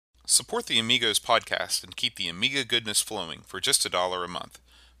Support the Amigos podcast and keep the Amiga goodness flowing for just $1 a month.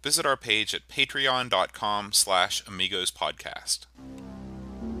 Visit our page at patreon.com/AmigosPodcast.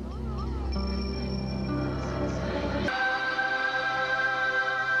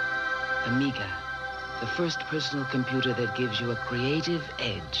 Amiga, the first personal computer that gives you a creative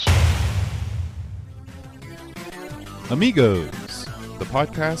edge. Amigos, the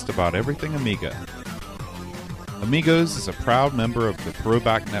podcast about everything Amiga. Amigos is a proud member of the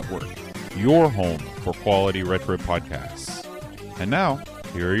Throwback Network, your home for quality retro podcasts. And now,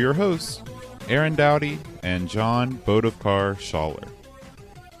 here are your hosts, Aaron Dowdy and John Bodovkar Schaller.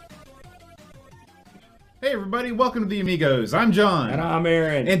 Hey everybody, welcome to the Amigos. I'm John. And I'm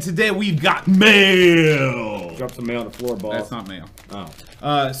Aaron. And today we've got mail. Drop some mail on the floor, boss. That's not mail.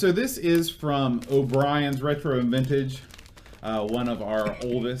 Oh. So this is from O'Brien's Retro and Vintage, one of our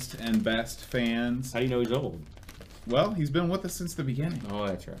oldest and best fans. How do you know he's old? Well, he's been with us since the beginning. Oh,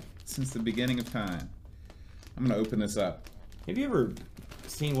 that's right. Since the beginning of time. I'm going to open this up. Have you ever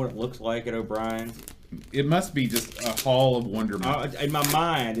seen what it looks like at O'Brien's? It must be just a hall of wonderment. In my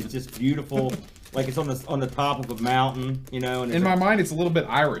mind, it's just beautiful. Like it's on the top of a mountain, you know. And in my mind, it's a little bit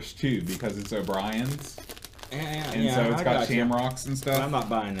Irish too because it's O'Brien's, and so it's got shamrocks and stuff. I'm not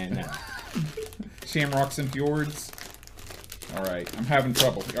buying that now. Shamrocks and fjords. All right, I'm having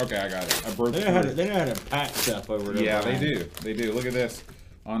trouble. Okay, I got it. I broke. They know how to pack stuff over there. Yeah, they do. They do. Look at this.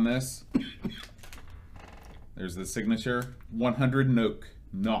 On this, there's the signature 100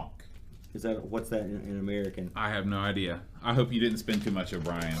 knock. Is that what's that in American? I have no idea. I hope you didn't spend too much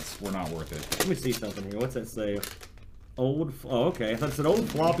O'Brien's. We're not worth it. Let me see something here. What's that say? Old. Oh, okay. That's an old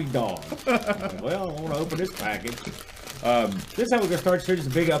floppy dog. Well, I want to open this package. This is how we're gonna start shooting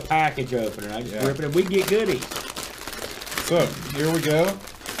this big package opener. I just rip it, and we get goodies. So here we go.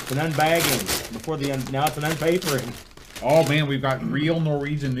 It's an unbagging before now it's an unpapering. Oh man, we've got real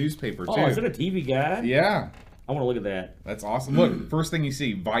Norwegian newspaper too. Oh, is it a TV guide? Yeah. I want to look at that. That's awesome. Look, first thing you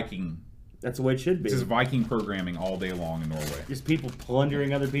see, Viking. That's the way it should be. This is Viking programming all day long in Norway. Just people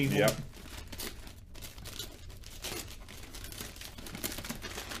plundering other people. Yep.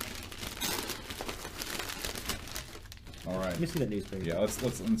 All right. Let me see that newspaper. Yeah,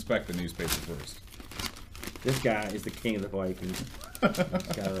 let's inspect the newspaper first. This guy is the king of the Vikings. This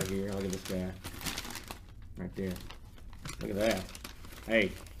guy right here. Look at this guy. Right there. Look at that.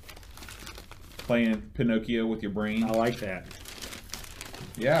 Hey. Playing Pinocchio with your brain. I like that.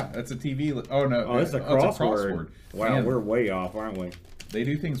 Yeah, that's a TV. Oh no. Oh, this is a crossword. Wow, Man, we're way off, aren't we? They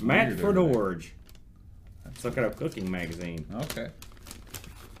do things Matt weird. Fordorge. Some kind of cooking magazine. Okay.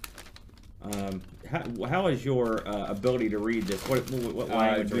 How is your ability to read this? What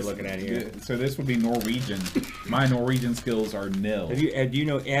language are we looking at here? So this would be Norwegian. My Norwegian skills are nil. Do you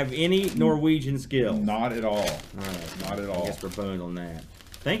have any Norwegian skills? Not at all. All right. Not at all. I guess we're boned on that.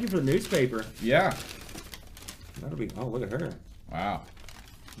 Thank you for the newspaper. Yeah. That'll be. Oh, look at her. Wow.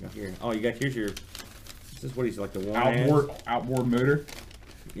 Here. Oh, here's your. This is what he's like the one outboard motor.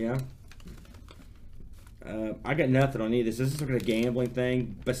 Yeah. I got nothing on either. This is like a gambling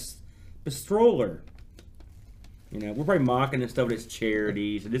thing. Bestroller. You know, we're probably mocking this stuff, but it's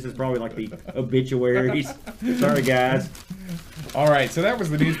charities. And this is probably like the obituaries. Sorry, guys. All right, so that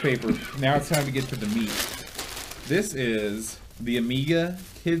was the newspaper. Now it's time to get to the meat. This is the Amiga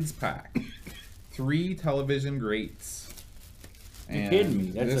Kids Pack. 3 television greats. You're kidding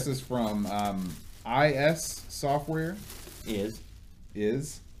me. This is from IS Software. Is?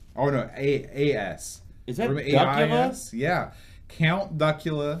 Oh, no, AS. Is that Remember Duckula? AIS? Yeah. Count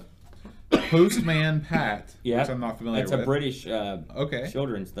Duckula, Postman Pat, Yeah. which I'm not familiar with. That's a British okay.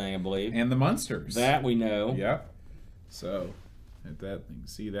 children's thing, I believe. And the Munsters. That we know. Yep. So, at that, you can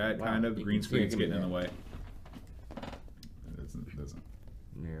see that Wow. kind of You green can see screen's it getting in there. the way. It doesn't.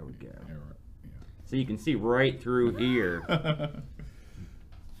 There we go. Yeah. So you can see right through here.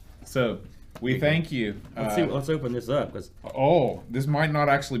 So, we thank you. Let's open this up because Oh, this might not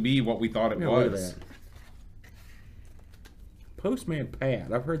actually be what we thought it look at was. that. Postman Pat.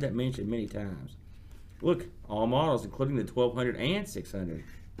 I've heard that mentioned many times. Look, all models, including the 1200 and 600.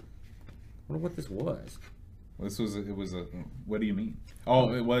 I wonder what this was. It was a. What do you mean?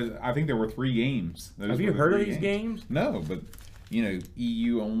 Oh, it was. I think there were 3 games. Those Have were you the heard of 3 these games? No, but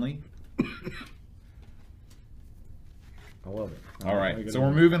EU only. I love it. All right, so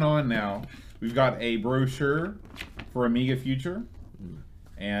we're moving on now. We've got a brochure for Amiga Future,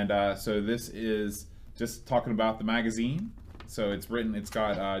 and so this is just talking about the magazine. So it's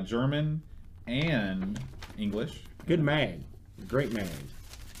got German and English. Good mag. Great mag.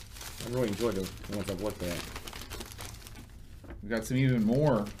 I really enjoyed the ones I've looked at. We've got some even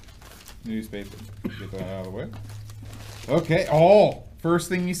more newspaper. Get that out of the way. Okay. Oh, First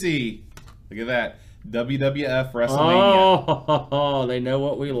thing you see. Look at that. WWF WrestleMania. Oh, they know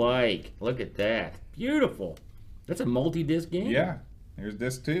what we like. Look at that. Beautiful. That's a multi-disc game. Yeah. There's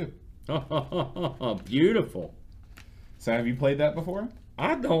disc 2. Beautiful. So have you played that before?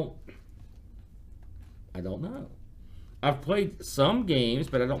 I don't know. I've played some games,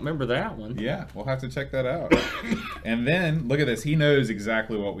 but I don't remember that one. Yeah, we'll have to check that out. And then, look at this. He knows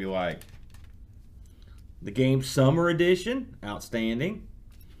exactly what we like. The game Summer Edition, outstanding.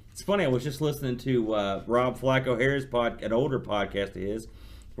 It's funny, I was just listening to Rob Flacco Harris an older podcast of his,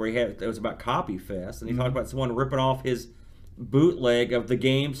 where it was about Copy Fest, and he talked about someone ripping off his bootleg of the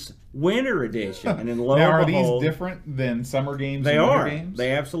game's Winter Edition. And then lo Now, and are behold, these different than summer games they and winter are. games?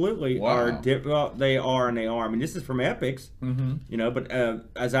 They absolutely Wow. are. Well, they are and they are. I mean, this is from Epix, you know. But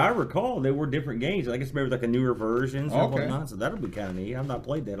as I recall, they were different games. I guess maybe like a newer versions or Okay. whatnot. So that'll be kind of neat. I've not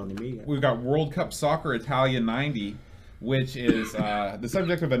played that on the Amiga. We've got World Cup Soccer Italia 90, which is the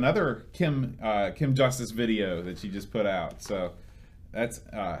subject of another Kim Justice video that she just put out. So that's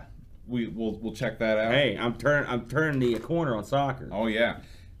we'll check that out. Hey, I'm turning the corner on soccer. Oh yeah.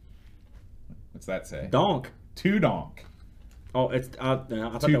 What's that say? Donk. Two Donk. Oh, it's I thought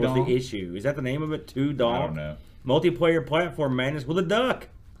that was Donk? the issue. Is that the name of it? Two Donk. I don't know. Multiplayer platform madness with a duck.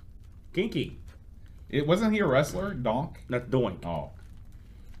 Kinky. It wasn't he a wrestler? Donk. That's Doink. Oh,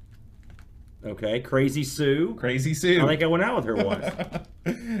 Okay. Crazy Sue. Crazy Sue. I think I went out with her once.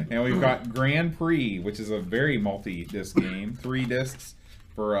 And we've got Grand Prix, which is a very multi-disc game. 3 discs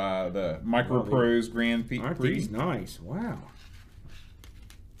for the Micro Pros Grand Aren't Prix. these nice? Wow.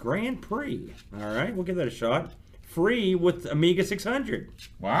 Grand Prix. All right, we'll give that a shot. Free with Amiga 600.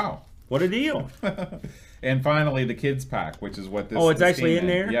 Wow. What a deal. And finally, the kids pack, which is what this. Oh, it's this actually came in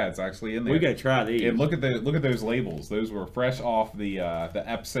there? Yeah, it's actually in there. We got to try these. And look at those labels. Those were fresh off the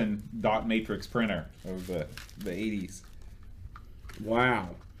Epson dot matrix printer of the 80s. Wow.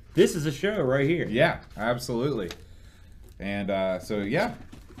 This is a show right here. Yeah, absolutely. And so yeah,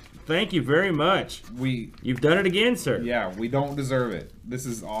 Thank you very much. You've done it again, sir. Yeah, we don't deserve it. This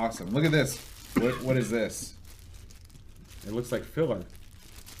is awesome. Look at this. What is this? It looks like filler.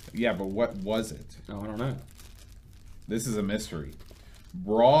 Yeah, but what was it? Oh, I don't know. This is a mystery.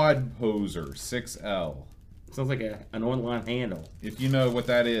 Broad Poser 6L. Sounds like an online handle. If you know what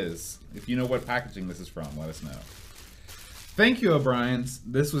that is, if you know what packaging this is from, let us know. Thank you, O'Brien's.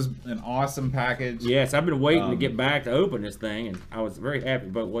 This was an awesome package. Yes, I've been waiting to get back to open this thing, and I was very happy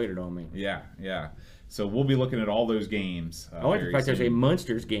both waited on me. Yeah, yeah. So we'll be looking at all those games. I like the fact there's a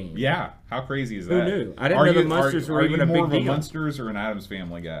Munsters game. Yeah, how crazy is Who that? knew? I didn't know the Munsters were even a big Are you more of a deal. Munsters or an Addams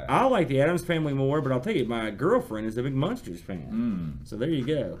Family guy? I like the Addams Family more, but I'll tell you, my girlfriend is a big Munsters fan. So there you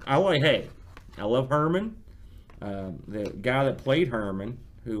go. I love Herman. The guy that played Herman,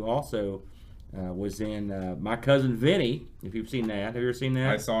 who also was in My Cousin Vinny, if you've seen that. Have you ever seen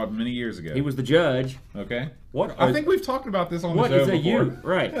that? I saw it many years ago. He was the judge. Okay. What? I think we've talked about this on the What show is a before. you?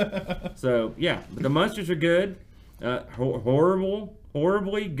 Right. So, yeah. But the Munsters are good.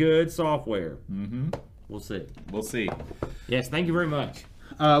 Horribly good software. Mm-hmm. We'll see. We'll see. Yes, thank you very much.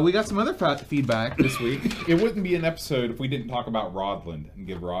 We got some other feedback this week. It wouldn't be an episode if we didn't talk about Rodland and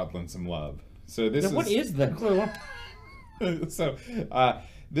give Rodland some love. So What is that? So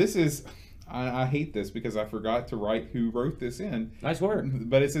this is. I hate this because I forgot to write who wrote this in. Nice work.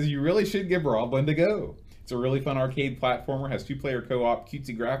 But it says you really should give Rodland a go. It's a really fun arcade platformer, has 2-player co-op,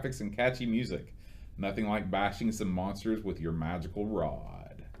 cutesy graphics, and catchy music. Nothing like bashing some monsters with your magical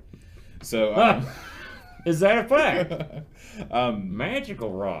rod. So, Is that a fact?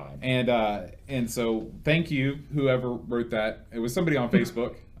 Magical rod. And so thank you, whoever wrote that. It was somebody on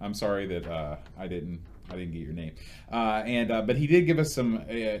Facebook. I'm sorry that I didn't get your name. But he did give us some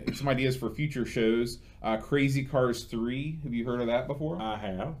ideas for future shows. Crazy Cars 3. Have you heard of that before? I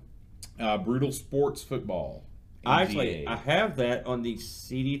have. Brutal Sports Football. Actually, NGA. I have that on the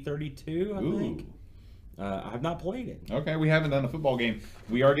CD32, I think. Ooh. I have not played it. Okay, we haven't done a football game.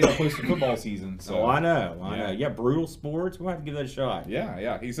 We are getting close to football season. So Oh, I know. I Yeah. know. Yeah, Brutal Sports. We'll have to give that a shot.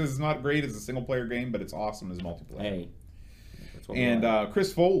 Yeah. He says it's not great as a single player game, but it's awesome as multiplayer. Hey. That's what we And like.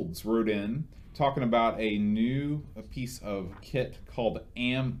 Chris Folds wrote in talking about a piece of kit called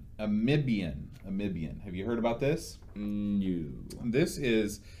Amibian. Have you heard about this? No. This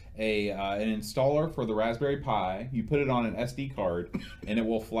is an installer for the Raspberry Pi. You put it on an SD card, and it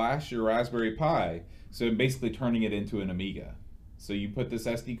will flash your Raspberry Pi. So basically turning it into an Amiga. So you put this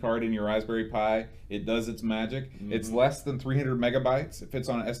SD card in your Raspberry Pi, it does its magic. Mm-hmm. It's less than 300 megabytes. It fits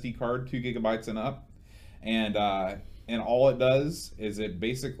on an SD card, 2 gigabytes and up. And all it does is it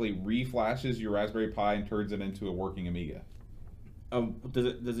basically reflashes your Raspberry Pi and turns it into a working Amiga.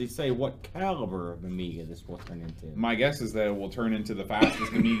 Does he say what caliber of Amiga this will turn into? My guess is that it will turn into the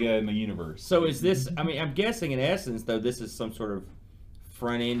fastest Amiga in the universe. So is this? I mean, I'm guessing in essence, though, this is some sort of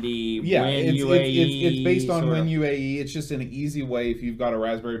front-endy Yeah, Win it's UAE. based on sort of- Win UAE. It's just an easy way if you've got a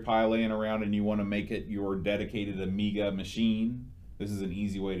Raspberry Pi laying around and you want to make it your dedicated Amiga machine. This is an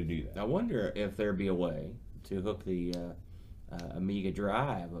easy way to do that. I wonder if there'd be a way to hook the Amiga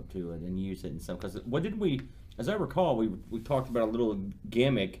drive up to it and use it in some. Because what did we? As I recall, we talked about a little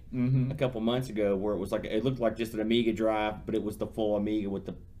gimmick a couple months ago where it looked like just an Amiga drive, but it was the full Amiga with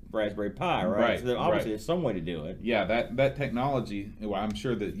the Raspberry Pi, right? Right, So obviously right. there's some way to do it. Yeah, that technology. Well, I'm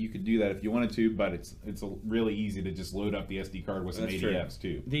sure that you could do that if you wanted to, but it's really easy to just load up the SD card with some That's true. ADFs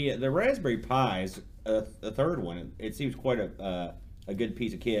too. The Raspberry Pi is the third one. It seems quite a good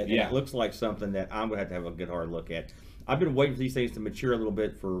piece of kit. And Yeah. it looks like something that I'm gonna have to have a good hard look at. I've been waiting for these things to mature a little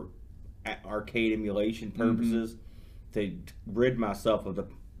bit for arcade emulation purposes, to rid myself of the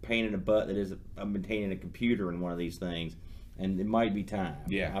pain in the butt that is maintaining a computer in one of these things. And it might be time.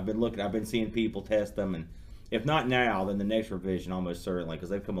 Yeah. I've been seeing people test them, and if not now, then the next revision almost certainly, because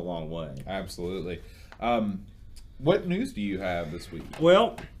they've come a long way. Absolutely. What news do you have this week?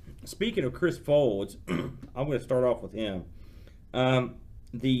 Well, speaking of Chris Folds, I'm going to start off with him.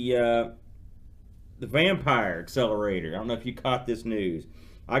 The Vampire Accelerator. I don't know if you caught this news.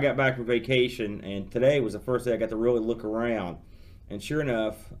 I got back from vacation, and today was the first day I got to really look around. And sure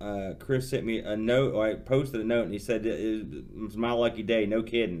enough, Chris sent me a note, or I posted a note, and he said it was my lucky day, no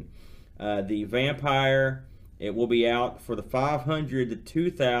kidding. The Vampire, it will be out for the 500, the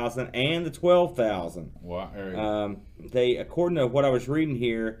 2000, and the 12,000. Wow. They, according to what I was reading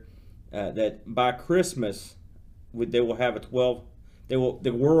here, that by Christmas, they will have a 12.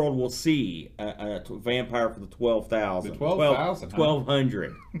 The world will see a vampire for the 12,000. The 12,000, huh?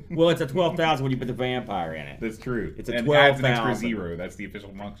 1,200. Well, it's a 12,000 when you put the vampire in it. That's true. It's a and adds an extra 12,000. zero. That's the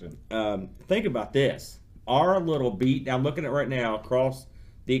official function. Think about this. Our little beat. I'm looking at it right now across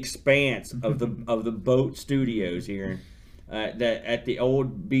the expanse of the boat studios here. That at the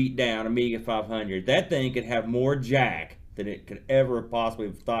old beat down Amiga 500. That thing could have more jack than it could ever possibly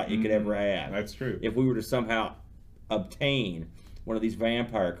have thought it could ever have. That's true. If we were to somehow obtain one of these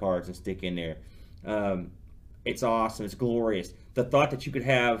vampire cards and stick in there, it's awesome. It's glorious. The thought that you could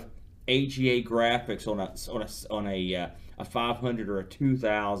have AGA graphics on a 500 or a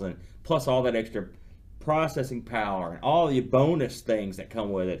 2000, plus all that extra processing power and all the bonus things that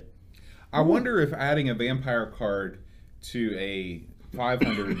come with it. I wonder if adding a vampire card to a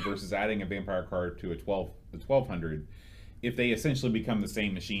 500 versus adding a vampire card to a 1200, if they essentially become the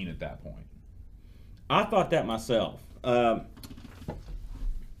same machine at that point. I thought that myself.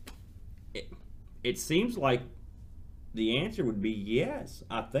 It seems like the answer would be yes,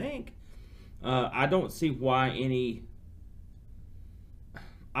 I think. I don't see why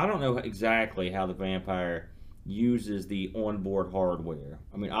I don't know exactly how the Vampire uses the onboard hardware.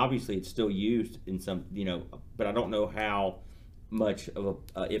 I mean, obviously it's still used in some, but I don't know how much of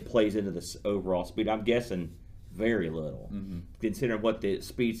it plays into this overall speed. I'm guessing very little, considering what the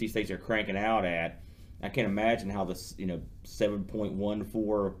speeds these things are cranking out at. I can't imagine how this,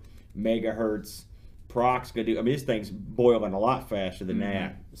 7.14 megahertz proc's gonna do. I mean, this thing's boiling a lot faster than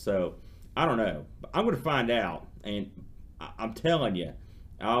that. So I don't know. I'm going to find out, and I'm telling you,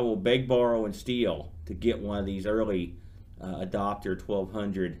 I will beg, borrow, and steal to get one of these early adopter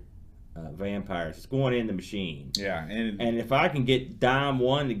 1200 vampires. It's going in the machine. Yeah, And if I can get Dime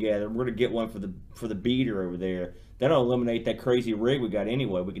 1 together, we're going to get one for the beater over there. That'll eliminate that crazy rig we got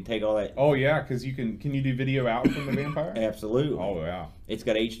anyway. We can take all that. oh yeah, because can you do video out from the vampire? Absolutely. Oh yeah. It's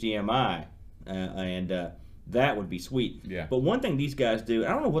got HDMI, and that would be sweet. Yeah. But one thing these guys do, I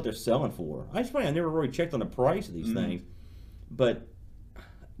don't know what they're selling for. It's funny, I never really checked on the price of these things. But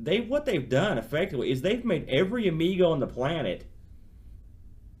what they've done effectively is they've made every Amiga on the planet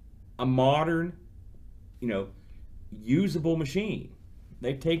a modern, usable machine.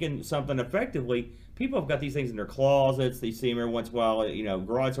 They've taken something effectively. People have got these things in their closets. They see them every once in a while,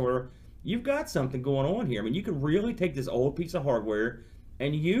 garage or whatever. You've got something going on here. I mean, you could really take this old piece of hardware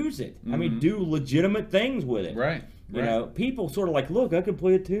and use it. I mean, do legitimate things with it. Right. People sort of like, look, I could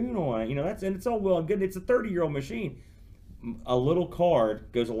play a tune on it. And it's all well and good. It's a 30-year-old machine. A little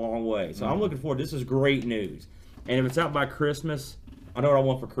card goes a long way. So I'm looking forward. This is great news. And if it's out by Christmas, I know what I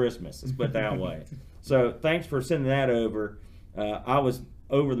want for Christmas. Let's put it that way. So thanks for sending that over. I was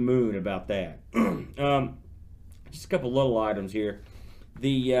over the moon about that. Just a couple little items here.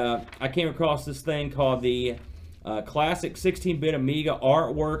 I came across this thing called the Classic 16-Bit Amiga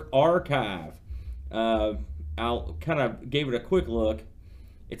Artwork Archive. I kind of gave it a quick look.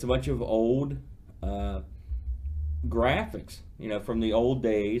 It's a bunch of old graphics, from the old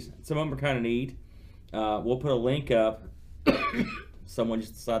days. Some of them are kind of neat. We'll put a link up. Someone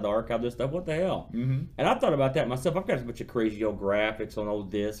just decided to archive this stuff. What the hell? Mm-hmm. And I thought about that myself. I've got a bunch of crazy old graphics on old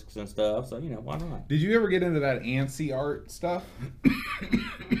discs and stuff. So, why not? Did you ever get into that ANSI art stuff?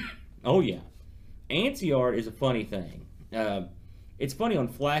 Oh, yeah. ANSI art is a funny thing. It's funny on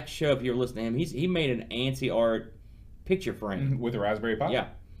Flack's show, if you ever listen to him, he made an ANSI art picture frame. With a Raspberry Pi? Yeah.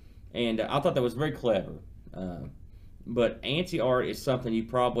 And I thought that was very clever. But ANSI art is something you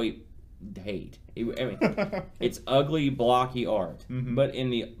probably hate. It's ugly, blocky art. Mm-hmm. But in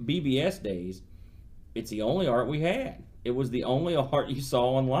the BBS days, it's the only art we had. It was the only art you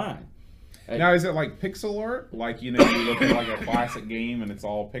saw online. Now, is it like pixel art? Like, you look at like a classic game and it's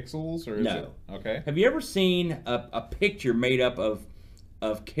all pixels? Or is No. it? Okay. Have you ever seen a picture made up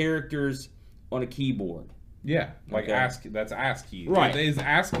of characters on a keyboard? Yeah, like Okay. ASCII. That's ASCII. Right. Is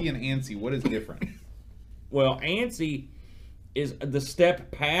ASCII and ANSI, what is different? Well, ANSI is the step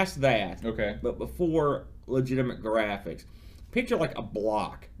past that, Okay. but before legitimate graphics. Picture like a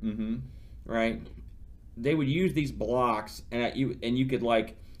block, right? They would use these blocks, and you could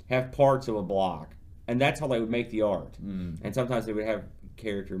like have parts of a block, and that's how they would make the art. And sometimes they would have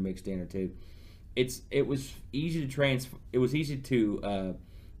character mixed in or two. It was easy to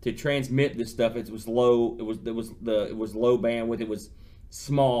transmit this stuff. It was low. It was low bandwidth. It was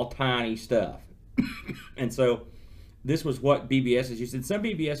small, tiny stuff, and so. This was what BBSs used. And some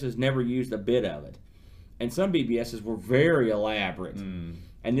BBSs never used a bit of it. And some BBSs were very elaborate.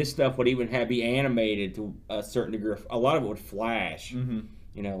 And this stuff would even be animated to a certain degree. A lot of it would flash.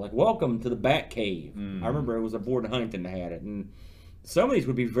 Like, welcome to the Bat Cave. I remember it was a board in Huntington that had it. And some of these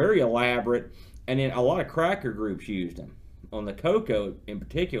would be very elaborate. And then a lot of cracker groups used them. On the Coco in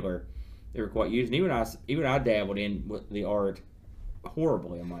particular, they were quite used. And even I dabbled in with the art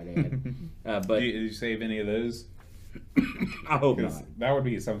horribly, I might add. But Did you save any of those? I hope not. That would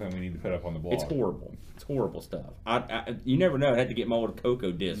be something we need to put up on the blog. It's horrible. It's horrible stuff. You never know. I had to get my old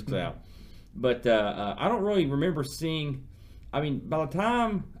Coco discs out. But I don't really remember seeing... I mean, by the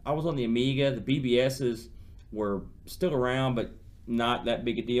time I was on the Amiga, the BBSs were still around, but not that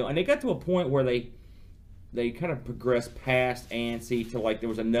big a deal. And they got to a point where they kind of progressed past ANSI to like there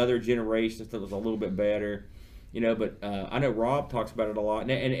was another generation that was a little bit better. But I know Rob talks about it a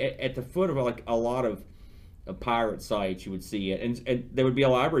lot. And at the foot of like a lot of pirate sites, you would see it, and there would be a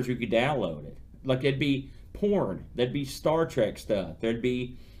library where you could download it. Like there'd be porn, there'd be Star Trek stuff, there'd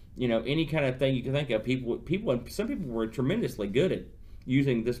be any kind of thing you can think of. Some people were tremendously good at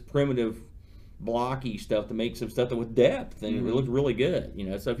using this primitive blocky stuff to make some stuff that with depth, and it looked really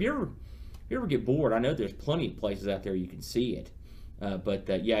good. So if you ever get bored, I know there's plenty of places out there you can see it. But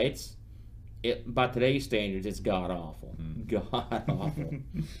by today's standards, it's god awful, god awful.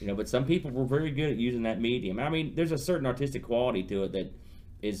 But some people were very good at using that medium. I mean, there's a certain artistic quality to it that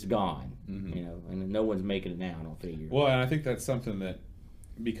is gone. And no one's making it now. I don't figure. Well, and I think that's something that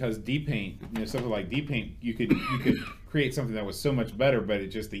because DPaint, something like DPaint, you could create something that was so much better, but it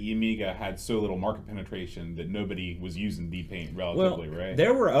just the Amiga had so little market penetration that nobody was using DPaint relatively, right?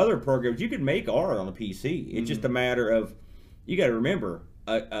 There were other programs you could make art on a PC. It's just a matter of you got to remember.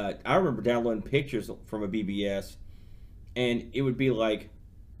 I remember downloading pictures from a BBS, and it would be like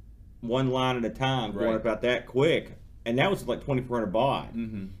one line at a time, going about that quick, and that was like 2,400 baud.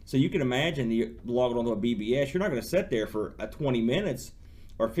 So you can imagine you logging onto a BBS, you're not going to sit there for 20 minutes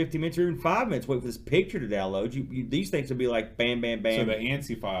or 15 minutes or even 5 minutes wait for this picture to download. These things would be like bam, bam, bam. So the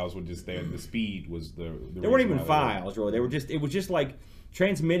ANSI files would just the speed was the there weren't even files, really. It was just like.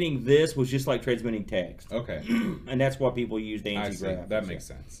 Transmitting this was just like transmitting text. Okay. And that's why people used ANSI graphics. That makes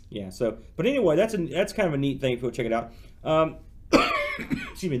sense. Yeah. So, but anyway, that's kind of a neat thing. If you'll check it out.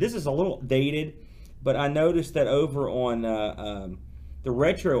 Excuse me. This is a little dated, but I noticed that over on the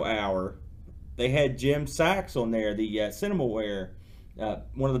Retro Hour, they had Jim Sachs on there, the Cinemaware.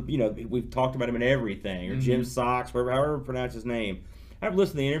 One of the we've talked about him in everything, or Jim Sachs, however you pronounce his name. I haven't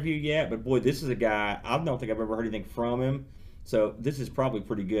listened to the interview yet, but boy, this is a guy. I don't think I've ever heard anything from him. So this is probably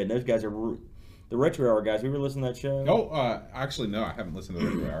pretty good. And those guys are the Retro Hour guys. You ever listen to that show? Oh, actually, no, I haven't listened to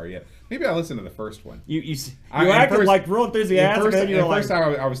the Retro Hour yet. Maybe I listened to the first one. You acted like real enthusiastic. At first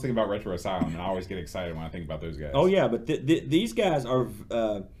I was thinking about Retro Asylum, and I always get excited when I think about those guys. Oh yeah, but these guys are.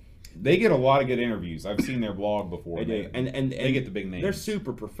 They get a lot of good interviews. I've seen their blog before. They do, and they get the big names. They're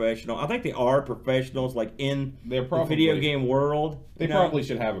super professional. I think they are professionals, like in they're probably, the video game world. They probably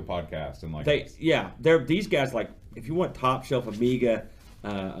should have a podcast and they're these guys like. If you want top shelf Amiga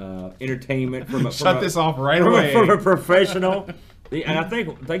entertainment from this off right away from a professional, and I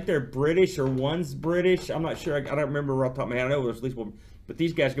think they're British or one's British. I'm not sure. I don't remember off the top of my head. I know it was at least one, but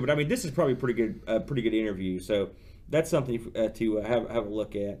these guys go. But I mean, this is probably pretty good interview. So that's something to have a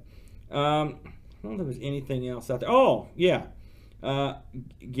look at. I don't know if there's anything else out there. Oh, yeah.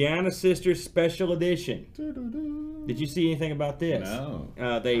 Gianna Sisters Special Edition. Did you see anything about this?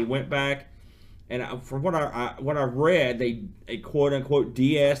 No. They went back, and from what I read, they quote unquote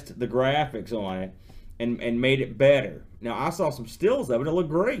de-essed the graphics on it and made it better. Now I saw some stills of it; it looked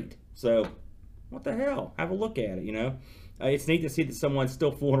great. So, what the hell? Have a look at it. You know, it's neat to see that someone's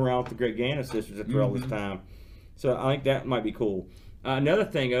still fooling around with the Great Gianna Sisters after all this time. So I think that might be cool. Another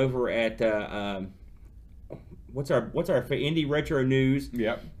thing over at what's our Indie Retro News?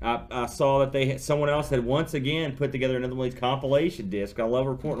 Yep. I saw that someone else had once again put together another one of these compilation discs. I love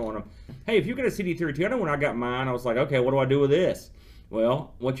reporting on them. Hey, if you get a CD32, I know when I got mine, I was like, okay, what do I do with this?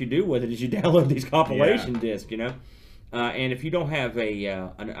 Well, what you do with it is you download these compilation discs, you know. And if you don't have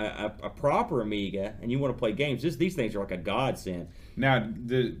a proper Amiga and you want to play games, these things are like a godsend. Now,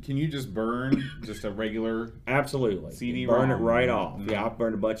 can you just burn just a regular Absolutely. CD? Burn it right off. Yeah, I've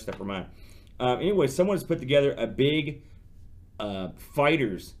burned a bunch of stuff for mine. Anyway, someone's put together a big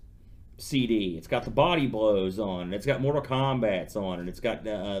Fighters CD. It's got the Body Blows on. It's got Mortal Kombat's on it. It's got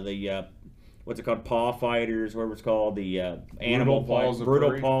the what's it called? Paw Fighters, whatever it's called. The Animal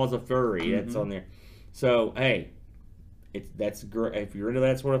Brutal Paws of Furry. That's on there. So hey, that's great if you're into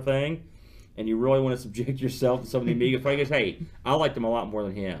that sort of thing, and you really want to subject yourself to some of the Amiga fighters. Hey, I like them a lot more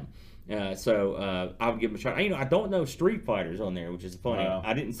than him. So I would give him a shot. I don't know Street Fighter's on there, which is funny. Wow.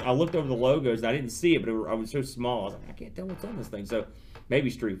 I looked over the logos and I didn't see it, but I was so small. I was like, I can't tell what's on this thing. So maybe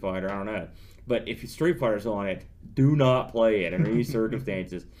Street Fighter. I don't know. But if Street Fighter's on it, do not play it under any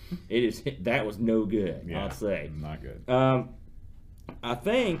circumstances. That was no good. Yeah, I'll say not good. I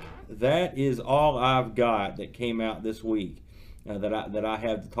think that is all I've got that came out this week that I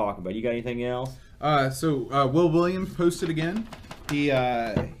have to talk about. You got anything else? So Will Williams posted again. He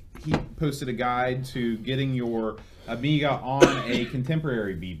posted a guide to getting your Amiga on a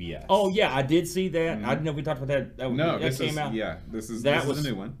contemporary BBS. Oh yeah, I did see that. I didn't know if we talked about that. No, that came out. Yeah, this is a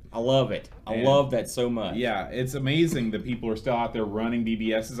new one. I love it. I love that so much. Yeah, it's amazing that people are still out there running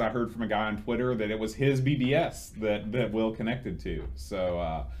BBSs. I heard from a guy on Twitter that it was his BBS that Will connected to.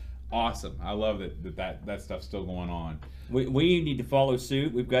 So awesome! I love that stuff's still going on. We need to follow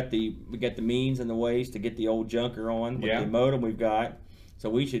suit. We got the means and the ways to get the old junker on with the modem we've got. So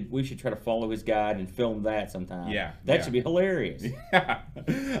we should try to follow his guide and film that sometime. Yeah, that should be hilarious. Yeah.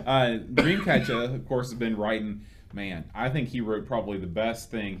 Dreamcatcher, of course, has been writing. Man, I think he wrote probably the best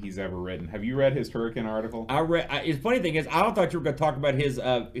thing he's ever written. Have you read his Turrican article? I read. The funny thing is, I thought you were going to talk about his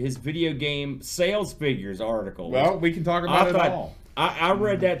video game sales figures article. Well, we can talk about it all. I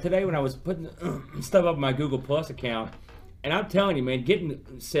read that today when I was putting stuff up in my Google Plus account, and I'm telling you, man,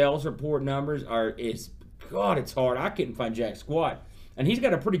 getting sales report numbers it's hard. I couldn't find jack squat. And he's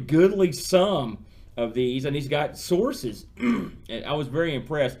got a pretty goodly sum of these, and he's got sources. And I was very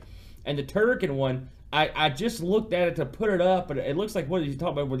impressed. And the Turrican one, I just looked at it to put it up, and it looks like, what did you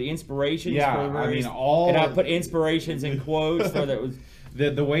talk about, were the inspirations? Yeah, and I put inspirations in quotes. So that was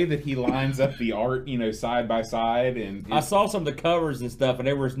the way that he lines up the art, side by side. And I saw some of the covers and stuff, and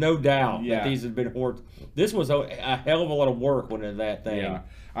there was no doubt that these had been worked. This was a hell of a lot of work went into that thing. Yeah.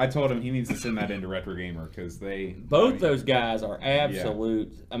 I told him he needs to send that into Retro Gamer because those guys are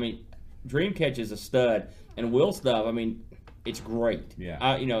absolute. Yeah. I mean, Dreamcatcher is a stud, and Will stuff. I mean, it's great.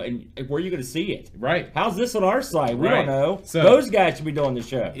 Yeah. And where are you going to see it? Right. How's this on our site? We don't know. So those guys should be doing the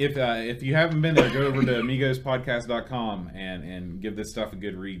show. If you haven't been there, go over to AmigosPodcast.com and give this stuff a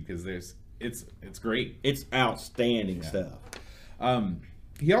good read because it's great. It's outstanding stuff.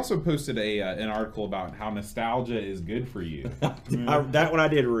 He also posted an article about how nostalgia is good for you. That one I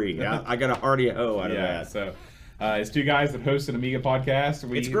did read. I got a hearty ho out of that. So it's two guys that host an Amiga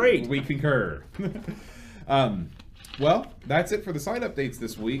podcast. It's great. We concur. Well, that's it for the site updates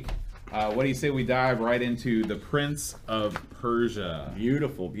this week. What do you say we dive right into the Prince of Persia?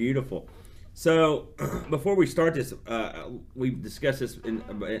 Beautiful, beautiful. So before we start this, we discussed this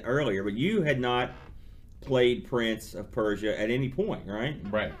earlier, but you had not played Prince of Persia at any point, right?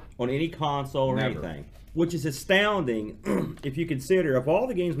 Right. On any console or anything. Which is astounding if you consider, of all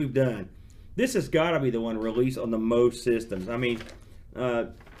the games we've done, this has got to be the one released on the most systems. I mean,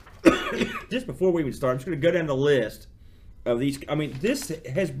 just before we even start, I'm just going to go down the list of these. I mean, this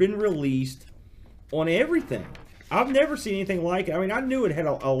has been released on everything. I've never seen anything like it. I mean, I knew it had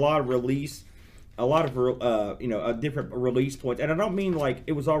a lot of release, a lot of, different release points. And I don't mean like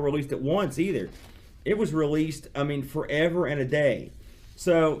it was all released at once either. It was released, I mean, forever and a day.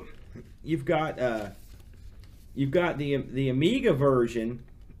 So you've got the Amiga version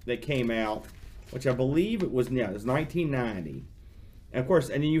that came out, which I believe it was 1990. And of course,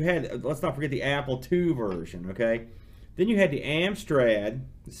 and then you had, let's not forget the Apple II version, okay? Then you had the Amstrad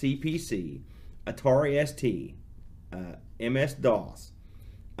CPC, Atari ST, MS-DOS,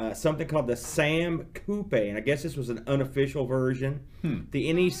 something called the Sam Coupe, and I guess this was an unofficial version.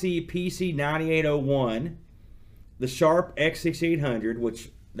 The NEC PC 9801, the Sharp X6800, which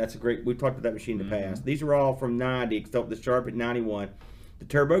that's a great. We've talked about that machine in the past. These are all from 90, except the Sharp at 91. The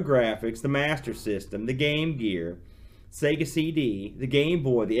TurboGrafx, the Master System, the Game Gear, Sega CD, the Game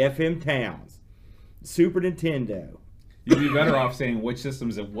Boy, the FM Towns, Super Nintendo. You'd be better off saying which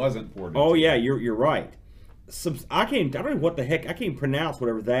systems it wasn't ported. Oh to. yeah, you're right. I don't know what the heck. I can't prenounce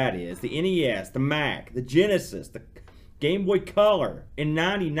whatever that is. The NES, the Mac, the Genesis, the Game Boy Color in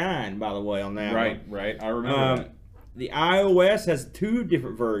 '99. By the way, on that one. Right. I remember that. The iOS has two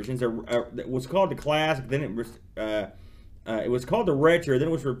different versions. It was called the Classic, then it was called the Retro, then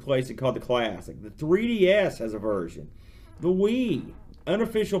it was replaced and called the Classic. The 3DS has a version. The Wii,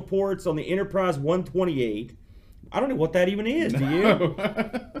 unofficial ports on the Enterprise 128. I don't know what that even is, do you?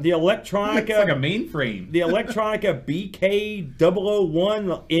 The Electronica... It's like a mainframe. The Electronica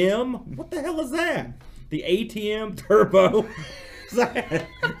BK001M. What the hell is that? The ATM Turbo.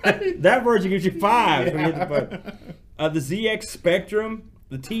 That version gives you 5. Yeah. The ZX Spectrum,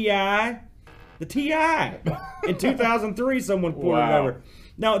 the TI. The TI. In 2003, someone ported it over.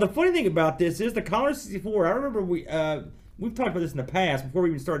 Now, the funny thing about this is the Commodore 64, I remember we've talked about this in the past before we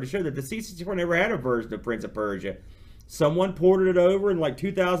even started the show, that the C64 never had a version of Prince of Persia. Someone ported it over in like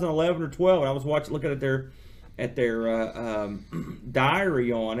 2011 or 12, and I was looking at their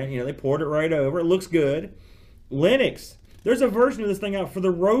diary on it. You know, they poured it right over. It looks good. Linux. There's a version of this thing out for the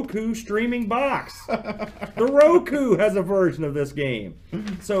Roku streaming box. The Roku has a version of this game.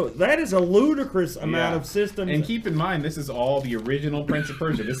 So that is a ludicrous amount of systems. And keep in mind, this is all the original Prince of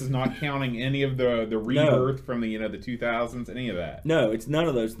Persia. This is not counting any of the rebirth from the the 2000s, any of that. No, it's none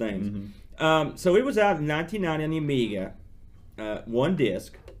of those things. So it was out in 1990 on the Amiga, 1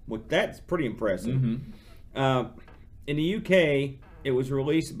 disc. Well, that's pretty impressive. In the UK, it was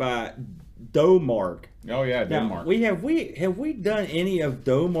released by Domark. Oh yeah, Domark. Now, have we done any of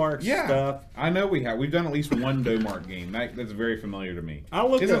Domark's stuff? I know we have. We've done at least one Domark game. That's very familiar to me.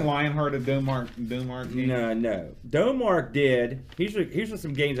 Isn't Lionheart a Domark game? No. Domark did. Here's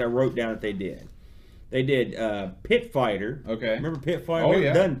some games I wrote down that they did. They did Pit Fighter. Okay. Remember Pit Fighter? Oh, We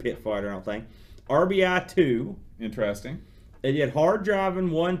haven't yeah. done Pit Fighter, I don't think. RBI 2. Interesting. They did Hard Driving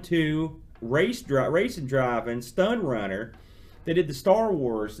 1, 2, Racing Driving, Stun Runner. They did the Star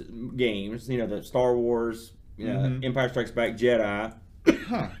Wars games, the Star Wars, Empire Strikes Back, Jedi.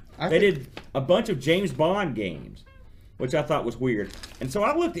 They did a bunch of James Bond games, which I thought was weird. And so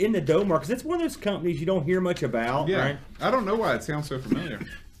I looked into Domark, because it's one of those companies you don't hear much about, Yeah. right? I don't know why it sounds so familiar.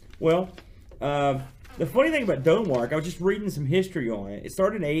 Well, the funny thing about Domark, I was just reading some history on it. It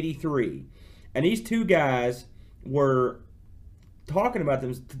started in '83, and these two guys were talking about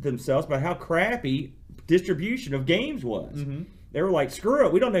themselves about how crappy distribution of games was. They were like, screw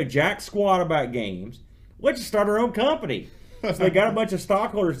it, we don't know jack squat about games. Let's just start our own company. So they got a bunch of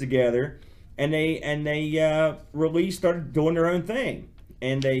stockholders together, and they started doing their own thing.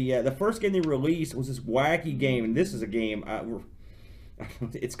 And the first game they released was this wacky game, and this is a game.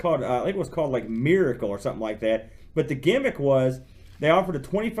 It's called I think it was called like Miracle or something like that. But the gimmick was they offered a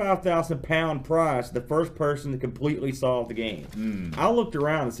 £25,000 prize to the first person to completely solve the game. I looked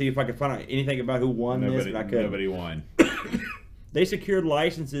around to see if I could find out anything about who won this, and I couldn't. Nobody won. They secured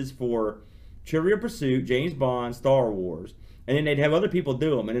licenses for Trivial Pursuit, James Bond, Star Wars, and then they'd have other people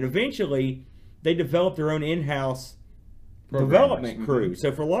do them. And then eventually, they developed their own in-house development crew.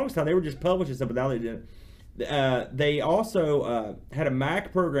 So for a long time, they were just publishing stuff, but now they did. They also had a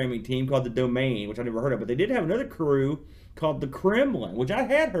Mac programming team called the Domain, which I never heard of, but they did have another crew called the Kremlin, which I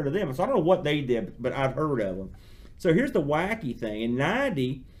had heard of them, so I don't know what they did, but I've heard of them. So here's the wacky thing. In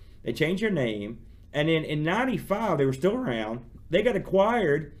 90, they changed their name, and then in 95, they were still around. They got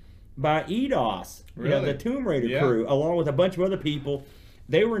acquired by EDOS, Really? the Tomb Raider crew, along with a bunch of other people.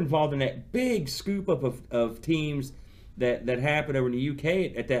 They were involved in that big scoop up of teams that happened over in the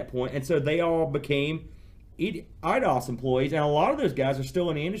UK at that point, and so they all became IDOS employees, and a lot of those guys are still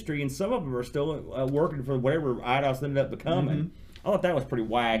in the industry, and some of them are still working for whatever IDOS ended up becoming. I thought that was pretty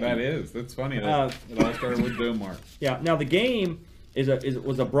wacky. That's funny. It all started with Domark. Yeah. Now the game was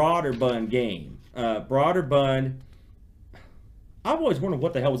a Broderbund game. Broderbund. I've always wondered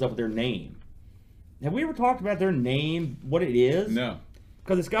what the hell was up with their name. Have we ever talked about their name? What it is? No.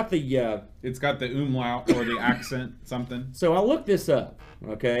 Because it's got the. It's got the umlaut or the accent something. So I looked this up.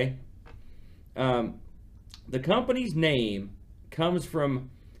 Okay. The company's name comes from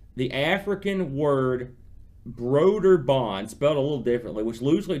the African word Broderbond, spelled a little differently, which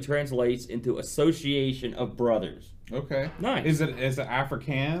loosely translates into Association of Brothers. Okay. Nice. Is it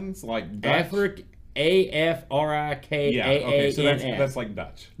Afrikaans like Dutch? Afrikaans. Yeah. Okay. So that's like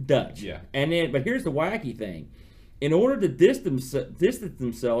Dutch. Dutch. Yeah. And then, but here's the wacky thing. In order to distance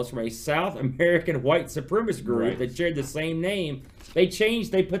themselves from a South American white supremacist group Right. that shared the same name, they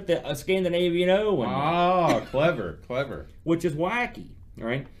put the Scandinavian O in there, Oh, clever. which is wacky,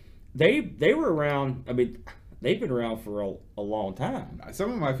 right? They were around, I mean, they've been around for a long time.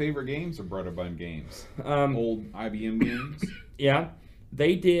 Some of my favorite games are Brother Bun games. Um, Old IBM games. Yeah,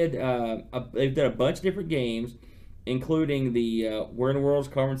 they did. They've done a bunch of different games, including the Where in the World's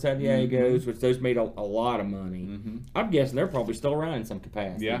Carmen Sandiego's, which those made a lot of money. I'm guessing they're probably still around in some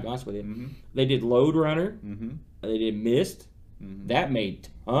capacity. Yeah. To be honest with you, they did Load Runner. They did Myst. That made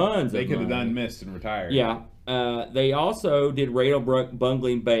tons. They of could have money. done Myst and retired. Yeah. They also did Radle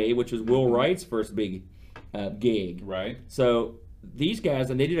Bungling Bay, which was Will Wright's first big gig. Right. So these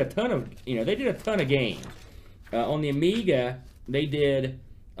guys, and they did a ton of games. On the Amiga, they did,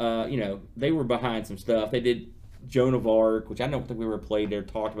 they were behind some stuff. They did Joan of Arc, which I don't think we ever played there,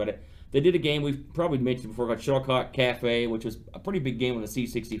 talked about it. They did a game we've probably mentioned before called Shuttlecock Cafe, which was a pretty big game on the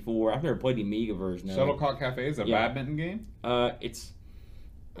C64. I've never played the Amiga version of it. Shuttlecock Cafe is a Yeah. badminton game? I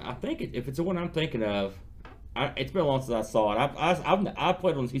think if it's the one I'm thinking of, it's been a long since I saw it. I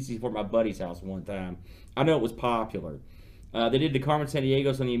played it on C64 at my buddy's house one time. I know it was popular. They did the Carmen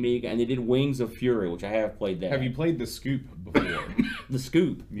Sandiego's on the Amiga, and they did Wings of Fury, which I have played that. Have you played the Scoop before? The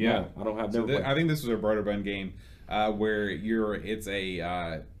Scoop? Yeah. No, I don't have. So Never played. I think this was a Brother Bun game where it's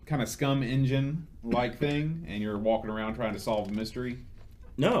a kind of Scum Engine like thing, and you're walking around trying to solve a mystery.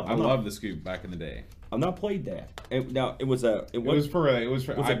 No, I love the Scoop back in the day. I've not played that. It was for it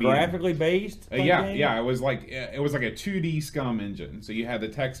IBM. graphically based. Yeah, game? yeah. It was like a 2D Scum engine. So you had the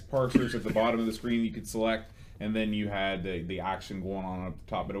text parsers at the bottom of the screen you could select, and then you had the action going on up the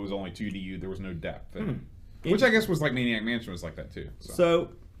top. But it was only 2D. There was no depth, which I guess was like Maniac Mansion was like that too. So,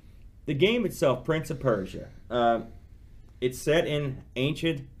 the game itself, Prince of Persia, it's set in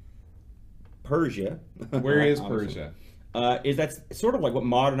ancient Persia. Where is Obviously. Persia? That's sort of like what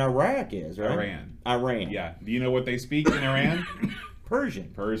modern Iraq is, right? Iran. Yeah. Do you know what they speak in Iran?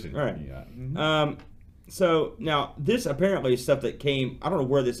 Persian. Right. Yeah. So now this apparently is stuff that came. I don't know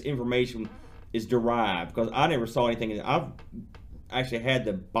where this information is derived because I never saw anything. I've actually had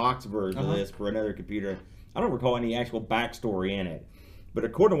the box version of this for another computer. I don't recall any actual backstory in it, but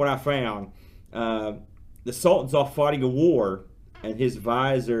according to what I found, the Sultan's off fighting a war, and his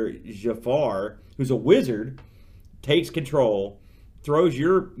visor Jafar, who's a wizard, takes control, throws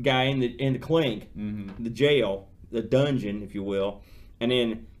your guy in the clink, the jail, the dungeon, if you will, and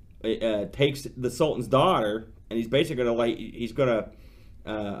then takes the Sultan's daughter, and he's basically gonna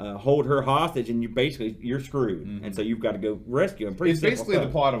hold her hostage, and you're screwed, and so you've got to go rescue him. It's basically the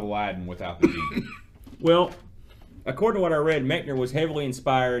plot of Aladdin without the genie. Well, according to what I read, Mechner was heavily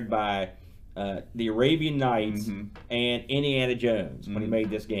inspired by the Arabian Nights and Indiana Jones when he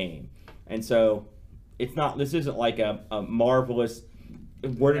made this game, and so it's not. This isn't like a marvelous.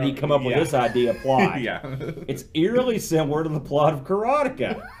 Where did he come up with this idea? Plot. Yeah. It's eerily similar to the plot of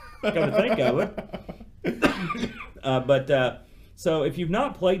Karateka. Come to think of it. So if you've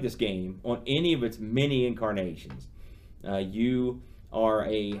not played this game on any of its many incarnations, you are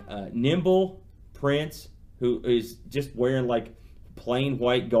a nimble prince who is just wearing like plain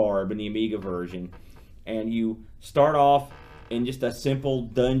white garb in the Amiga version, and you start off in just a simple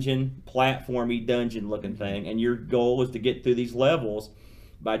dungeon, platformy dungeon looking thing, and your goal is to get through these levels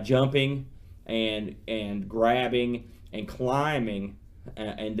by jumping and grabbing and climbing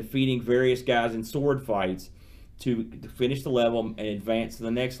and defeating various guys in sword fights to finish the level and advance to the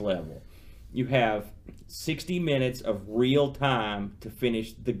next level. You have 60 minutes of real time to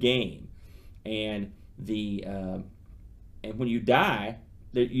finish the game, and and when you die,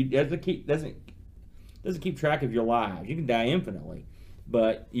 it doesn't keep track of your lives. You can die infinitely,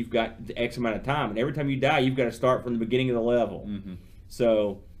 but you've got the X amount of time, and every time you die, you've got to start from the beginning of the level.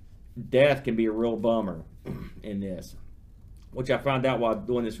 So death can be a real bummer in this, which I found out while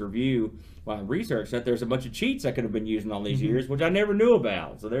doing this review, while I researched that there's a bunch of cheats I could have been using all these years, which I never knew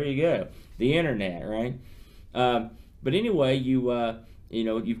about. So there you go, the internet, right? But anyway,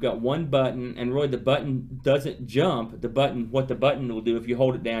 you've got one button, and really the button doesn't jump. What the button will do, if you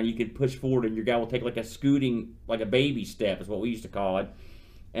hold it down, you can push forward, and your guy will take like a scooting, like a baby step, is what we used to call it.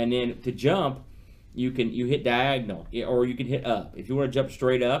 And then to jump, you hit diagonal, or you can hit up. If you want to jump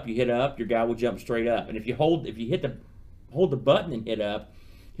straight up, you hit up. Your guy will jump straight up. And if you hold the button and hit up,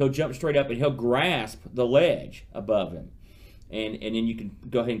 he'll jump straight up, and he'll grasp the ledge above him, and then you can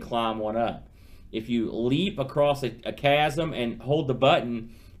go ahead and climb one up. If you leap across a chasm and hold the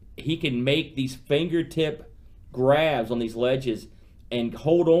button, he can make these fingertip grabs on these ledges and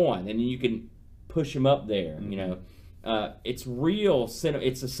hold on, and then you can push him up there. You know, it's real.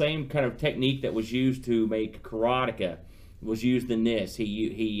 It's the same kind of technique that was used to make Karateka. Was used in this.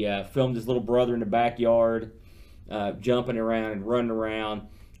 He filmed his little brother in the backyard, jumping around and running around,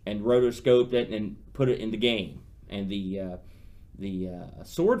 and rotoscoped it and put it in the game. And the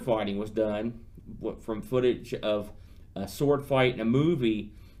sword fighting was done from footage of a sword fight in a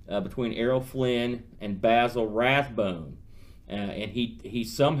movie between Errol Flynn and Basil Rathbone. And he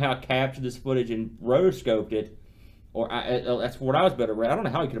somehow captured this footage and rotoscoped it, or that's what I was better at. I don't know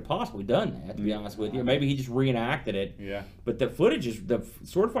how he could have possibly done that, to be honest with you. Maybe he just reenacted it. Yeah. But the footage the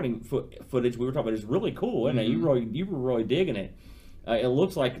sword fighting footage we were talking about is really cool, isn't it? You were really digging it. It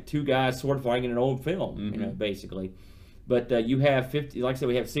looks like two guys sword fighting in an old film, you know, basically. But you have 50, like I said,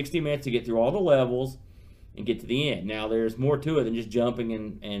 we have 60 minutes to get through all the levels and get to the end. Now there's more to it than just jumping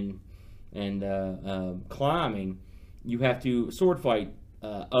and climbing. You have to sword fight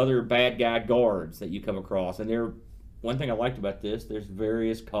other bad guy guards that you come across, and one thing I liked about this, there's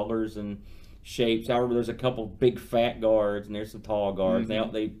various colors and shapes. However, there's a couple big fat guards and there's some tall guards.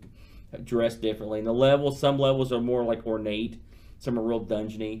 They dress differently. And the levels, some levels are more like ornate, some are real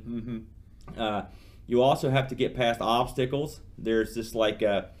dungeony. You also have to get past obstacles. There's this like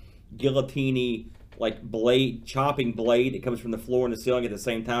guillotine like chopping blade that comes from the floor and the ceiling at the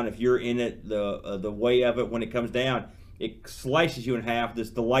same time. If you're in it, the way of it, when it comes down, it slices you in half.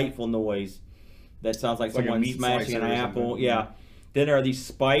 This delightful noise that sounds like someone smashing an apple. Yeah. Then there are these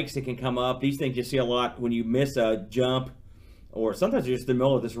spikes that can come up. These things you see a lot when you miss a jump, or sometimes you're just in the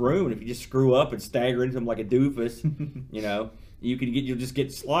middle of this room, and if you just screw up and stagger into them like a doofus, you know, you'll just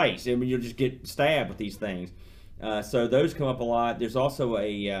get sliced. I mean, you'll just get stabbed with these things. So those come up a lot. There's also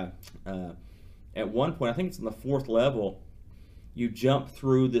at one point, I think it's in the 4th level, you jump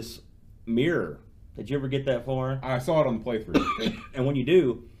through this mirror. Did you ever get that far? I saw it on the playthrough. And when you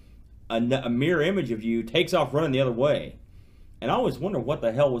do, a mirror image of you takes off running the other way. And I always wonder what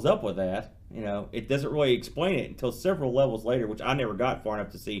the hell was up with that. You know, it doesn't really explain it until several levels later, which I never got far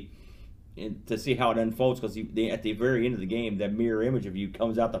enough to see how it unfolds, because at the very end of the game, that mirror image of you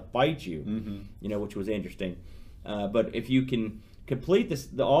comes out to fight you, you know, which was interesting. But if you can complete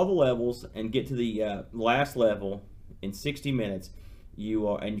all the levels and get to the last level in 60 minutes,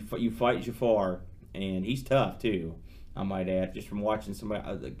 you fight Jafar, and he's tough too, I might add, just from watching some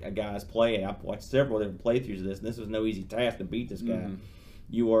guys play it. I've watched several different playthroughs of this, and this was no easy task to beat this guy.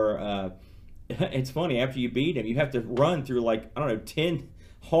 You are, it's funny, after you beat him, you have to run through, like, I don't know, 10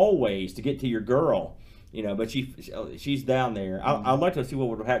 hallways to get to your girl, you know, but she's down there. I'd like to see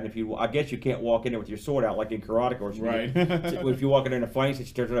what would happen if I guess you can't walk in there with your sword out like in Karateka, or right. If you walk in there in a fight, she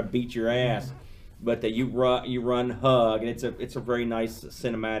turns around to beat your ass. But you run, hug, and it's a very nice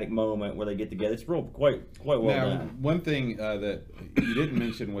cinematic moment where they get together. It's quite well done. One thing that you didn't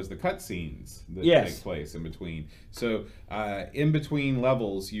mention was the cutscenes that take place in between. So in between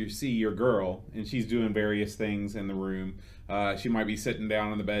levels, you see your girl, and she's doing various things in the room. She might be sitting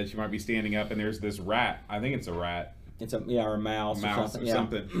down on the bed. She might be standing up, and there's this rat. I think it's a rat. It's or a mouse or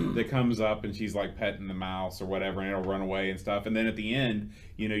something that comes up, and she's like petting the mouse or whatever, and it'll run away and stuff. And then at the end,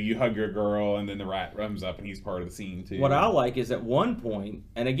 you know, you hug your girl, and then the rat runs up, and he's part of the scene too. What I like is at one point,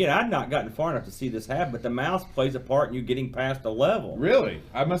 and again, I'd not gotten far enough to see this happen, but the mouse plays a part in you getting past a level. Really?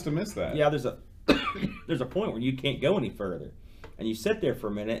 I must have missed that. Yeah, there's a point where you can't go any further, and you sit there for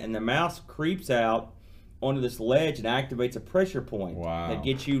a minute, and the mouse creeps out onto this ledge and activates a pressure point that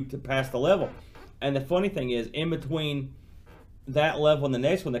gets you to past the level. And the funny thing is, in between that level and the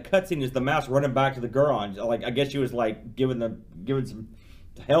next one, the cutscene is the mouse running back to the girl. And, like, I guess she was like giving some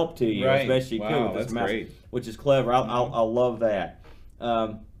help to you as best she could with this mouse, great. Which is clever. I love that.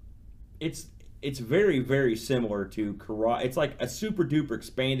 It's very, very similar to Karate. It's like a super duper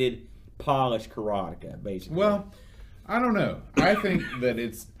expanded, polished Karateka, basically. Well, I don't know. I think that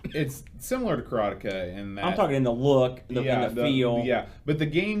it's similar to Karateka in that I'm talking in the look, in the feel. Yeah, but the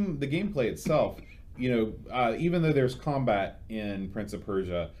gameplay itself, you know, even though there's combat in Prince of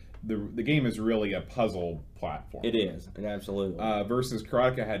Persia, the game is really a puzzle platform. It is, absolutely. Versus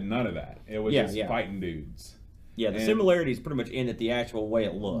Karateka had none of that. It was just fighting dudes. Yeah, the similarity is pretty much in it, the actual way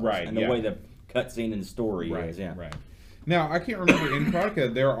it looks, and the way the cutscene and the story is. Yeah, right. Now, I can't remember, in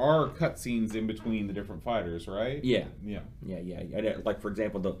Karateka, there are cutscenes in between the different fighters, right? Yeah. Like, for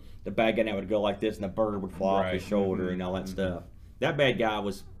example, the bad guy now would go like this, and the bird would fly off his shoulder and all that stuff. That bad guy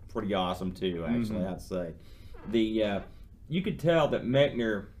was pretty awesome, too, actually, I'd say. You could tell that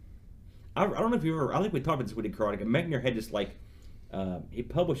Mechner, I don't know if you ever, I think we talked about this with Karateka, Mechner had this, like, he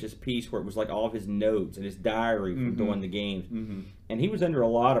published this piece where it was like all of his notes and his diary from doing the games. And he was under a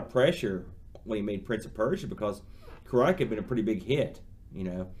lot of pressure when he made Prince of Persia because Karateka had been a pretty big hit, you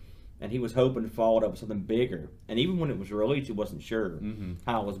know, and he was hoping to follow it up with something bigger. And even when it was released, he wasn't sure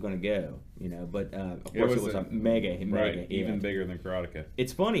how it was going to go, you know. But of course, it was a mega hit. Even bigger than Karateka.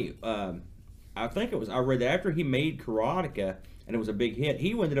 It's funny. I think it was. I read that after he made Karateka and it was a big hit,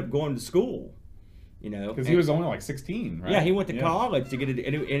 he ended up going to school. You know, because he was only like 16, right? Yeah, he went to ended up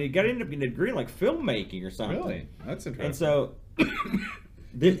getting a degree in like filmmaking or something. Really, that's interesting. And so,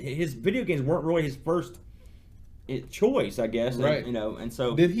 his video games weren't really his first choice, I guess. Right. And, you know, and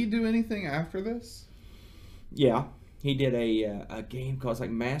so did he do anything after this? Yeah, he did a game called like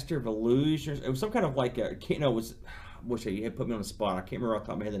Master of Illusions. It was some kind of like it was. I wish he had put me on the spot. I can't remember off the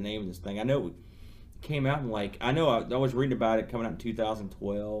top of my head the name of this thing. I know it came out in like I was reading about it coming out in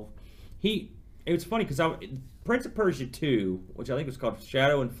 2012. It was funny because Prince of Persia 2, which I think was called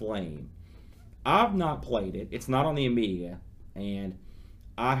Shadow and Flame. I've not played it. It's not on the Amiga, and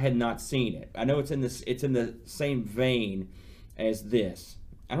I had not seen it. I know it's in the same vein as this.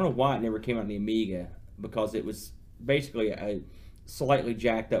 I don't know why it never came out on the Amiga because it was basically a slightly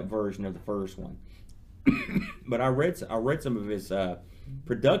jacked up version of the first one. But I read some of his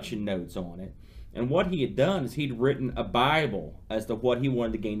production notes on it. And what he had done is he'd written a Bible as to what he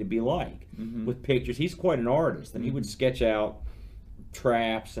wanted the game to be like, with pictures. He's quite an artist, and he would sketch out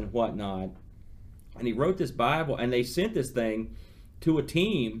traps and whatnot. And he wrote this Bible, and they sent this thing to a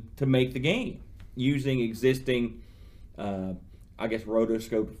team to make the game using existing, I guess,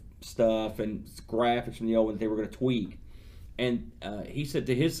 rotoscope stuff and graphics from the old one that they were going to tweak. And he said,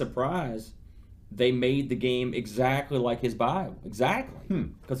 to his surprise, they made the game exactly like his Bible. Exactly.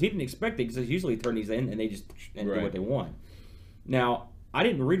 Because he didn't expect it, because usually turn these in and they just do what they want. Now, I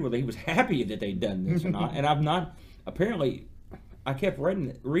didn't read whether he was happy that they'd done this or not. And I've not, apparently, I kept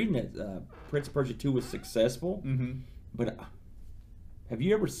reading that Prince of Persia 2 was successful. But have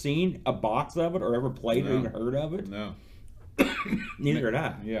you ever seen a box of it or ever played it or even heard of it? No. Neither had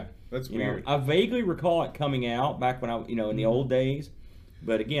I. Yeah, that's weird. I vaguely recall it coming out back when I, in the old days.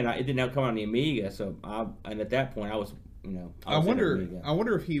 But again, it didn't come on the Amiga, so and at that point I was, I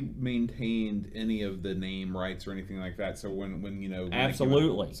wonder if he maintained any of the name rights or anything like that. So when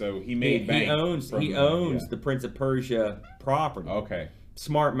absolutely. So he made bank. He owns the Prince of Persia property. Okay.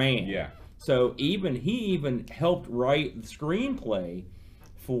 Smart man. Yeah. So he even helped write the screenplay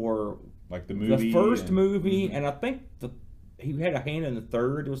for like the movie, the first movie, and I think he had a hand in the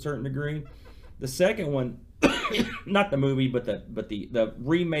third to a certain degree. The second one. Not the movie, but the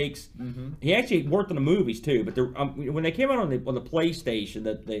remakes. He actually worked on the movies too. But when they came out on the PlayStation,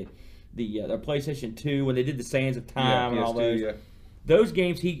 the PlayStation 2, when they did the Sands of Time and all those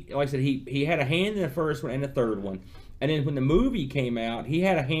games, like I said, he had a hand in the first one and the third one. And then when the movie came out, he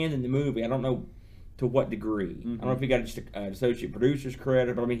had a hand in the movie. I don't know to what degree. I don't know if he got just an associate producer's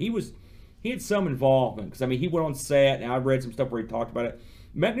credit, but I mean he had some involvement because he went on set and I read some stuff where he talked about it.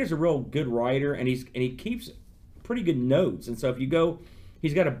 Mechner's a real good writer, and he keeps pretty good notes. And so if you go,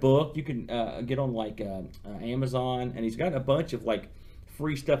 he's got a book you can get on like Amazon, and he's got a bunch of like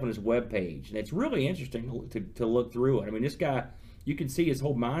free stuff on his webpage, and it's really interesting to look through it. I mean, this guy, you can see his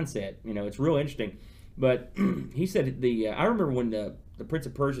whole mindset. It's real interesting. But he said I remember when the Prince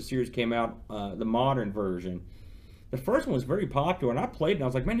of Persia series came out, the modern version. The first one was very popular, and I played it, and I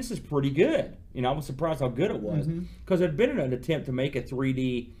was like, man, this is pretty good. I was surprised how good it was. Because it had been an attempt to make a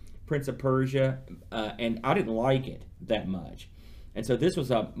 3D Prince of Persia, and I didn't like it that much. And so this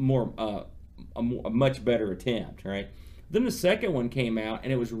was a much better attempt, right? Then the second one came out,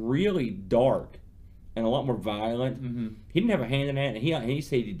 and it was really dark and a lot more violent. He didn't have a hand in that, and he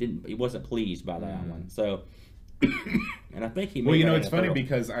said he wasn't pleased by that one. So... and I think he made it's funny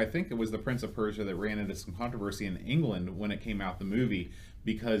because I think it was the Prince of Persia that ran into some controversy in England when it came out, the movie,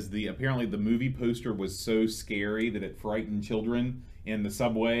 because apparently the movie poster was so scary that it frightened children in the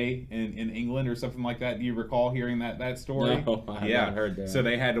subway in England or something like that. Do you recall hearing that story? No, I have not heard that. So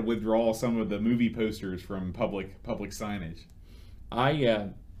they had to withdraw some of the movie posters from public signage. I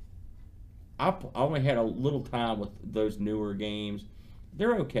only had a little time with those newer games.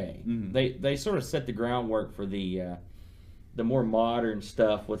 They're okay. They sort of set the groundwork for the more modern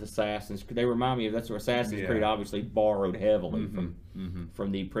stuff with Assassin's Creed. They remind me of that's where Assassin's Creed obviously borrowed heavily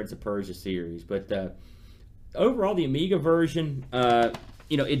from the Prince of Persia series. But overall, the Amiga version,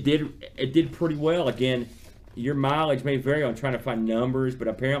 it did pretty well. Again, your mileage may vary on trying to find numbers, but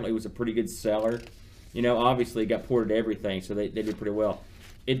apparently it was a pretty good seller. Obviously it got ported to everything, so they did pretty well.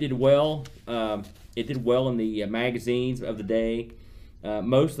 It did well. It did well in the magazines of the day.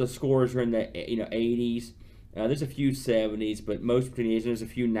 Most of the scores are in the 80s. There's a few 70s, but most between the 80s. There's a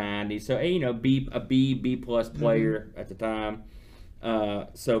few 90s. So a B plus player at the time.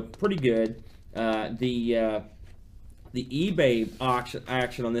 So pretty good. The eBay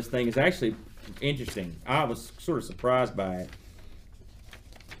action on this thing is actually interesting. I was sort of surprised by it.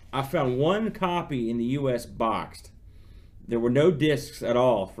 I found one copy in the U.S. boxed. There were no discs at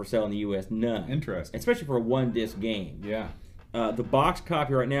all for sale in the U.S. None. Interesting. Especially for a one-disc game. Yeah. The box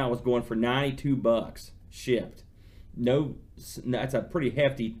copy right now was going for $92 shipped. No, that's a pretty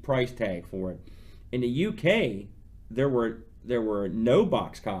hefty price tag for it. In the UK, there were no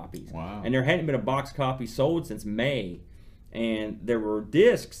box copies. Wow. And there hadn't been a box copy sold since May. And there were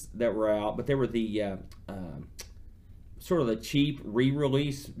discs that were out, but they were the sort of the cheap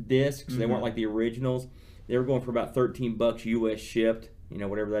re-release discs. They weren't like the originals. They were going for about $13 US shipped,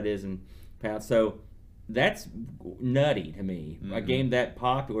 whatever that is in pounds. So that's nutty to me. A game that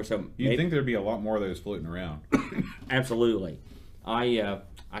popular. So You'd think there'd be a lot more of those floating around. Absolutely. I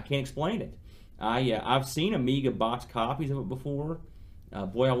can't explain it. I've seen Amiga box copies of it before.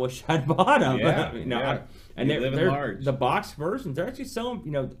 Boy, I wish I'd bought them. Yeah, And you live in large. The box versions, they're actually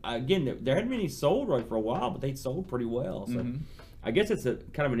selling. Again, there hadn't been any sold right for a while, but they sold pretty well. So I guess it's a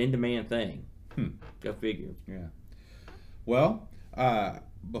kind of an in-demand thing. Go figure. Yeah. Well,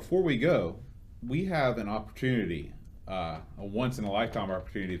 before we go, we have an opportunity, a once-in-a-lifetime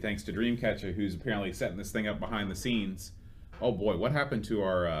opportunity, thanks to Dreamcatcher, who's apparently setting this thing up behind the scenes. Oh boy, what happened to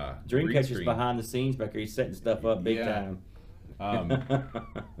our green Dreamcatcher's screen? behind the scenes back here. He's setting stuff up big time.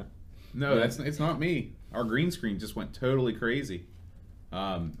 No, it's not me. Our green screen just went totally crazy.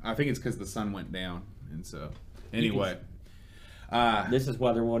 I think it's because the sun went down, and so anyway. This is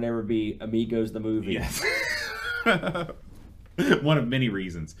why there won't ever be Amigos the movie. Yes. One of many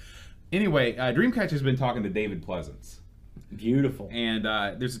reasons. Anyway, Dreamcatcher's been talking to David Pleasance. Beautiful. And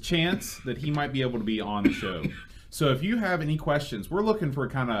there's a chance that he might be able to be on the show. So if you have any questions, we're looking for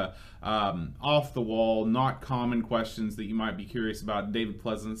kind of off-the-wall, not common questions that you might be curious about David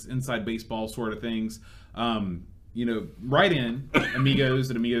Pleasance, inside baseball sort of things. Write in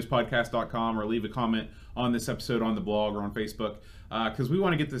amigos@amigospodcast.com or leave a comment on this episode on the blog or on Facebook because we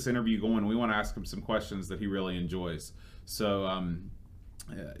want to get this interview going. We want to ask him some questions that he really enjoys. So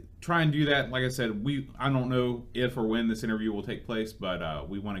try and do that. Like I said, I don't know if or when this interview will take place, but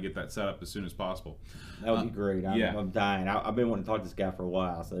we want to get that set up as soon as possible. That would be great. I'm dying. I've been wanting to talk to this guy for a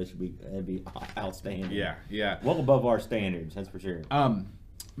while, so it'd be outstanding. Yeah. Well above our standards, that's for sure.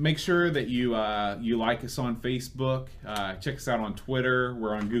 Make sure that you like us on Facebook. Check us out on Twitter.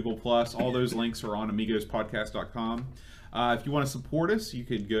 We're on Google+. All those links are on amigospodcast.com. If you want to support us, you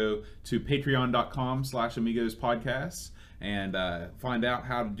could go to patreon.com/amigospodcasts and find out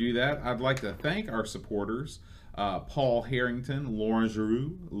how to do that. I'd like to thank our supporters. Paul Harrington, Lauren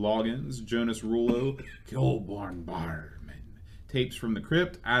Giroux, Loggins, Jonas Rulo, Kilborn Barman, Tapes from the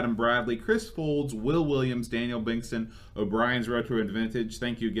Crypt, Adam Bradley, Chris Folds, Will Williams, Daniel Bingston, O'Brien's Retro and Vintage.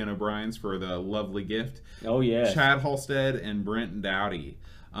 Thank you again, O'Brien's, for the lovely gift. Oh, yeah. Chad Halstead and Brent Dowdy.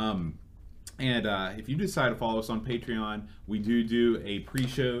 And if you decide to follow us on Patreon, we do a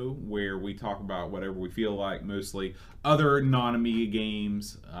pre-show where we talk about whatever we feel like, mostly other non-Amiga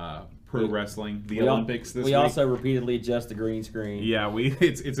games, pro wrestling, the Olympics this week. We also repeatedly adjust the green screen. Yeah,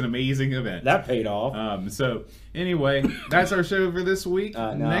 it's an amazing event. That paid off. So anyway, that's our show for this week.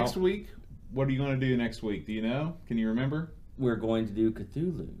 No. Next week, what are you going to do next week? Do you know? Can you remember? We're going to do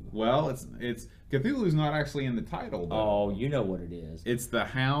Cthulhu. Well, it's Cthulhu's not actually in the title, though. Oh, you know what it is. It's the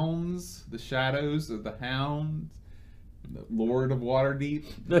Hounds, the Shadows of the Hounds, the Lord of Waterdeep.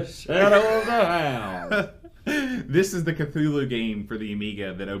 The Shadow of the Hound. This is the Cthulhu game for the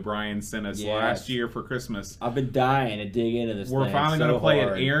Amiga that O'Brien sent us Yes. last year for Christmas. I've been dying to dig into this We're thing finally so going to play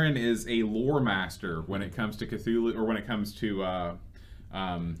hard. it. Aaron is a lore master when it comes to Cthulhu, or when it comes to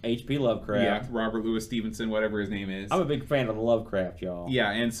H.P. Lovecraft. yeah, Robert Louis Stevenson, whatever his name is. I'm a big fan of Lovecraft, y'all.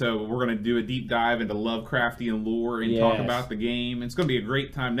 Yeah, and so we're going to do a deep dive into Lovecraftian lore and talk Yes. about the game. It's going to be a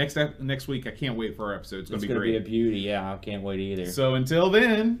great time. Next week, I can't wait for our episode. It's going to be It's great. going to be a beauty. Yeah, I can't wait either. So until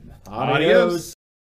then, Adios.